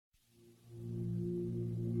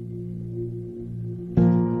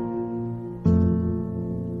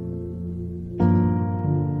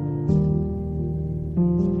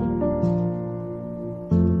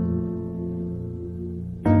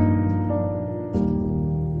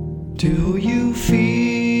Do you feel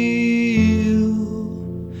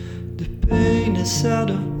the pain inside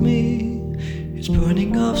of me? It's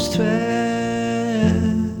burning up stress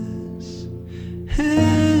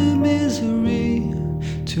and misery,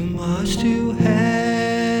 too much to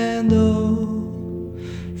handle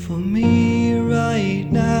for me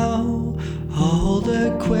right now. All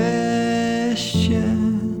the questions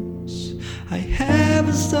I have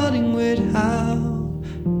are starting with how,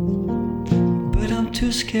 but I'm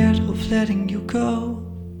too scared of letting you go.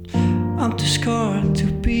 I'm too scared to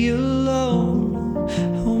be alone.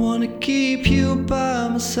 I wanna keep you by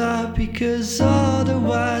my side, because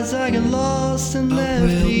otherwise I get lost and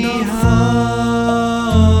left behind.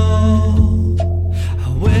 I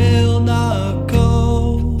will not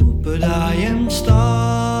go, but I am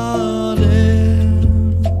starting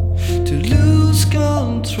to lose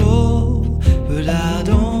control. But I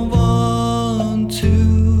don't want to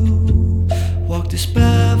walk this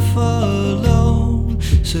path alone,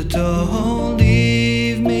 so don't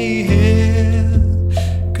leave me here,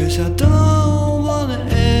 'cause I don't wanna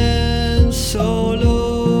end solo.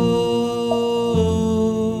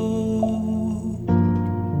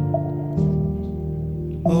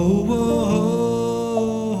 Oh, oh, oh.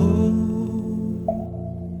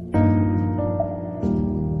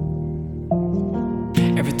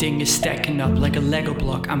 Everything is stacking up like a Lego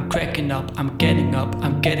block. I'm cracking up, I'm getting up,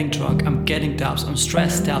 I'm getting drunk, I'm getting doubts, I'm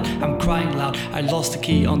stressed out, I'm crying loud. I lost the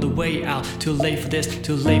key on the way out. Too late for this,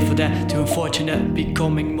 too late for that, too unfortunate,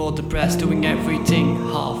 becoming more depressed. Doing everything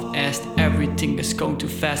half-assed, everything is going too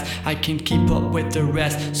fast. I can't keep up with the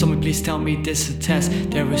rest. Someone please tell me this is a test.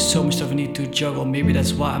 There is so much stuff I need to juggle. Maybe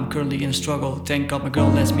that's why I'm currently in a struggle. Thank God my girl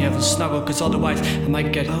lets me have a snuggle, 'cause otherwise I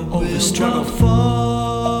might get over the struggle.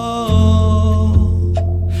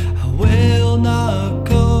 Will not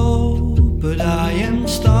go, but I am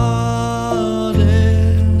starting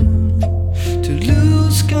to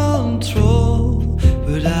lose control.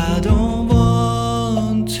 But I don't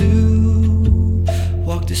want to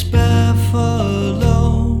walk this path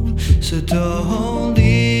alone, so don't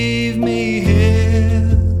leave me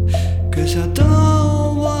here, 'cause I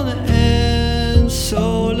don't wanna end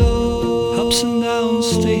solo. Ups and downs,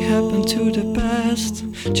 they happen to the best.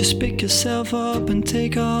 Just pick yourself up and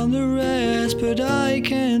take on the rest. But I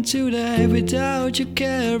can't do that without your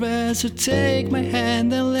care. So take my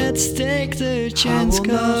hand and let's take the chance. I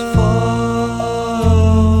will not fall.